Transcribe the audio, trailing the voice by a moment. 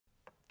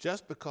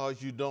Just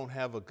because you don't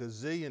have a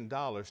gazillion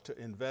dollars to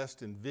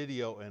invest in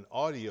video and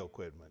audio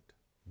equipment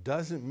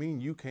doesn't mean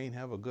you can't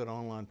have a good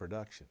online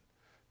production.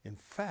 In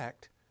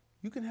fact,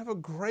 you can have a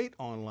great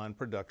online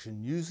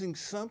production using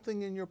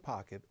something in your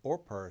pocket or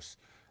purse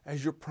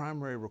as your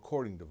primary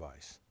recording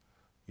device.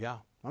 Yeah,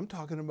 I'm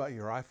talking about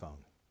your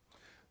iPhone.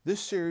 This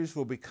series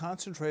will be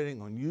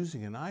concentrating on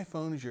using an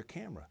iPhone as your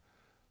camera,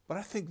 but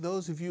I think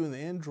those of you in the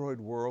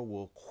Android world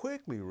will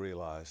quickly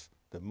realize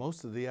that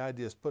most of the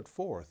ideas put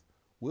forth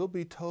will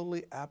be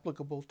totally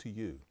applicable to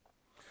you.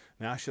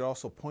 Now, I should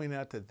also point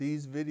out that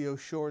these video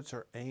shorts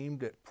are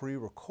aimed at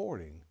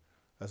pre-recording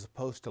as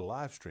opposed to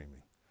live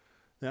streaming.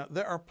 Now,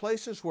 there are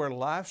places where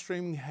live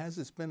streaming has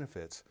its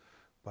benefits,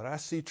 but I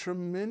see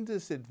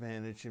tremendous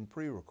advantage in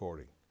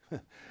pre-recording.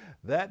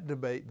 That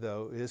debate,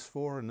 though, is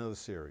for another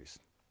series.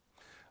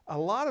 A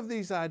lot of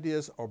these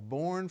ideas are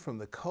born from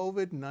the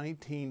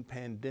COVID-19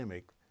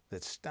 pandemic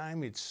that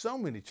stymied so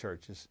many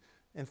churches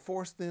and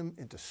forced them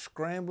into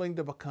scrambling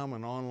to become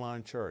an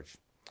online church.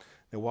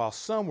 Now, while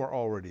some were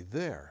already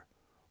there,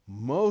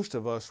 most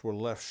of us were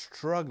left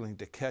struggling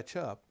to catch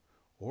up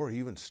or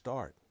even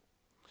start.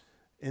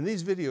 In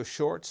these video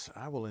shorts,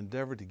 I will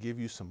endeavor to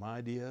give you some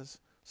ideas,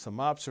 some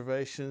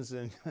observations,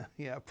 and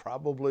yeah,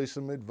 probably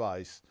some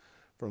advice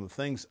from the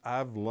things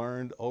I've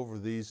learned over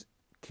these,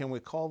 can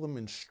we call them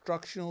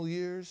instructional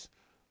years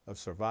of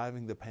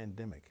surviving the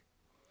pandemic.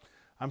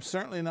 I'm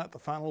certainly not the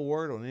final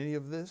word on any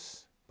of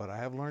this, but I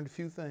have learned a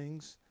few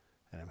things,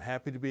 and I'm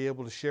happy to be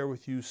able to share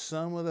with you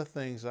some of the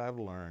things I've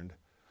learned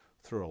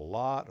through a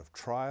lot of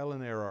trial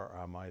and error,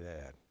 I might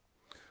add.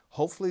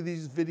 Hopefully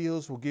these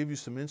videos will give you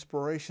some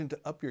inspiration to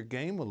up your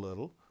game a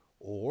little,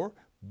 or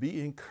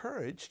be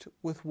encouraged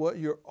with what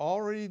you're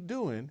already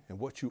doing and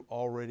what you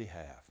already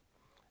have.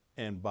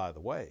 And by the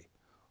way,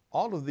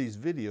 all of these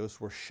videos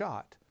were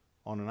shot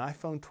on an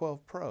iPhone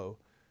 12 Pro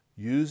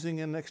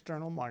using an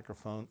external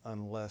microphone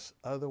unless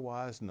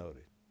otherwise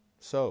noted.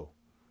 So,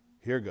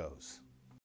 here goes.